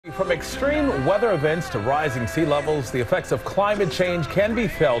From extreme weather events to rising sea levels, the effects of climate change can be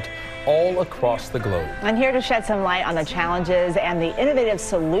felt all across the globe. And here to shed some light on the challenges and the innovative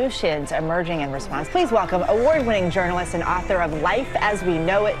solutions emerging in response, please welcome award-winning journalist and author of Life as We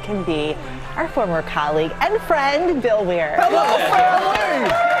Know It Can Be, our former colleague and friend, Bill Weir. Hello,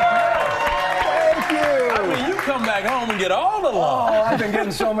 family! You come back home and get all the love. Oh, I've been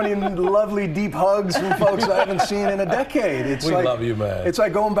getting so many lovely, deep hugs from folks I haven't seen in a decade. We love you, man. It's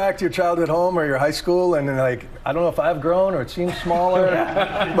like going back to your childhood home or your high school, and then like, I don't know if I've grown or it seems smaller.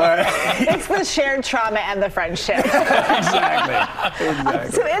 But it's the shared trauma and the friendship.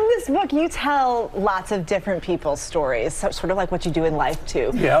 Exactly. So in this book, you tell lots of different people's stories, sort of like what you do in life,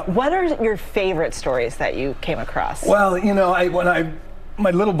 too. Yeah. What are your favorite stories that you came across? Well, you know, my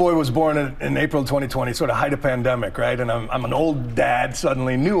little boy was born in April 2020, sort of height of pandemic, right? And I'm an old dad,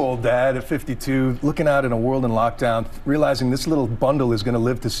 suddenly, new old dad at 52, looking out in a world in lockdown, realizing this little bundle is going to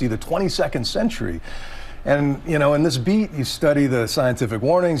live to see the 22nd century. And, you know, in this beat, you study the scientific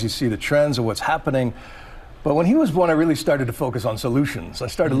warnings, you see the trends of what's happening. But when he was born, I really started to focus on solutions. I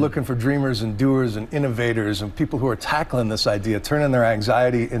started looking for dreamers and doers and innovators and people who are tackling this idea, turning their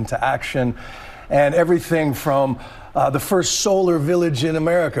anxiety into action. And everything from the first solar village in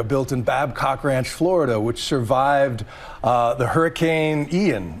America built in Babcock Ranch, Florida, which survived the Hurricane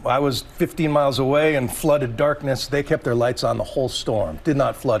Ian. I was 15 miles away in flooded darkness. They kept their lights on the whole storm. Did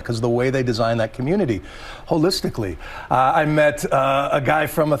not flood because of the way they designed that community holistically. I met a guy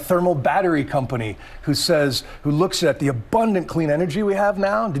from a thermal battery company who looks at the abundant clean energy we have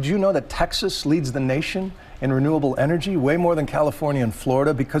now. Did you know that Texas leads the nation in renewable energy, way more than California and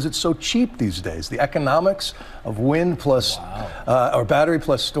Florida, because it's so cheap these days? The economics of wind plus or battery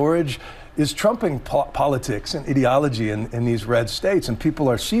plus storage is trumping politics and ideology in these red states, and people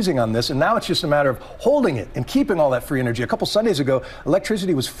are seizing on this. And now it's just a matter of holding it and keeping all that free energy. A couple Sundays ago,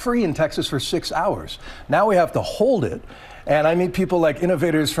 electricity was free in Texas for 6 hours. Now we have to hold it. And I meet people like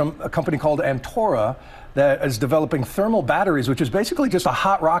innovators from a company called Antora that is developing thermal batteries, which is basically just a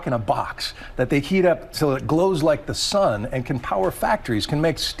hot rock in a box that they heat up till it glows like the sun and can power factories, can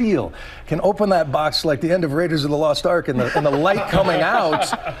make steel, can open that box like the end of Raiders of the Lost Ark, and the light coming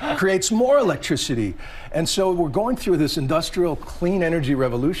out creates more electricity. And so we're going through this industrial clean energy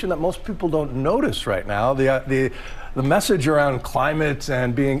revolution that most people don't notice right now. The message around climate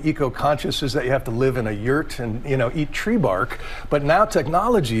and being eco-conscious is that you have to live in a yurt and, you know, eat tree bark. But now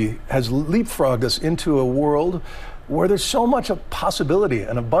technology has leapfrogged us into a world where there's so much of possibility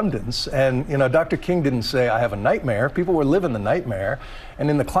and abundance. And, you know, Dr. King didn't say, I have a nightmare. People were living the nightmare. And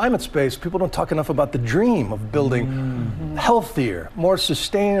in the climate space, people don't talk enough about the dream of building healthier, more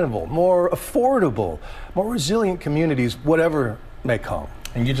sustainable, more affordable, more resilient communities, whatever may come.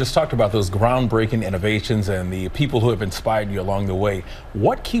 And you just talked about those groundbreaking innovations and the people who have inspired you along the way.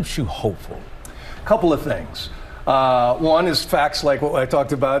 What keeps you hopeful? A couple of things. One is facts like what I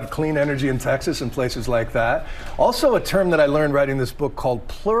talked about, clean energy in Texas and places like that. Also, a term that I learned writing this book called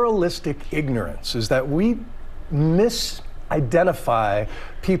pluralistic ignorance is that we misidentify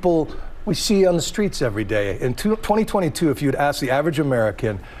people we see on the streets every day. In 2022, if you'd ask the average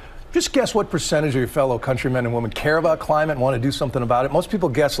American, just guess what percentage of your fellow countrymen and women care about climate and want to do something about it. Most people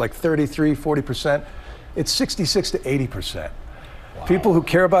guess like 33, 40%. It's 66 to 80%. Wow. People who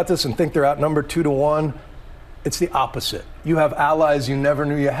care about this and think they're outnumbered 2 to 1, it's the opposite. You have allies you never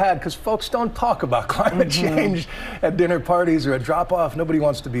knew you had because folks don't talk about climate change at dinner parties or at drop-off. Nobody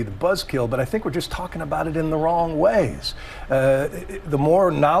wants to be the buzzkill, but I think we're just talking about it in the wrong ways. The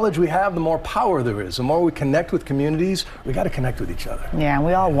more knowledge we have, the more power there is. The more we connect with communities, we got to connect with each other. Yeah, and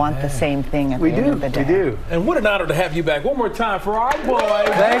we all want the same thing at the end of the day. We do. And what an honor to have you back one more time for our boy.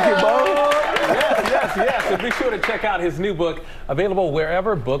 Thank you, Bo. Yes. And be sure to check out his new book, available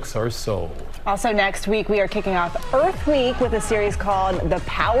wherever books are sold. Also next week, we are kicking off Earth Week with a series called The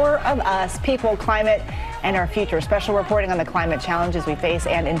Power of Us, People, Climate, and Our Future. Special reporting on the climate challenges we face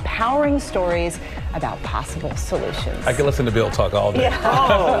and empowering stories about possible solutions. I can listen to Bill talk all day.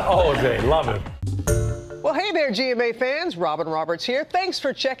 Yeah. All day. Love it. Well, hey there, GMA fans. Robin Roberts here. Thanks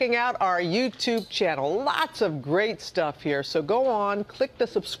for checking out our YouTube channel. Lots of great stuff here. So go on, click the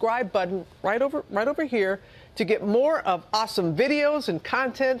subscribe button right over here to get more of awesome videos and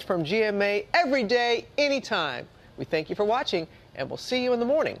content from GMA every day, anytime. We thank you for watching, and we'll see you in the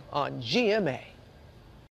morning on GMA.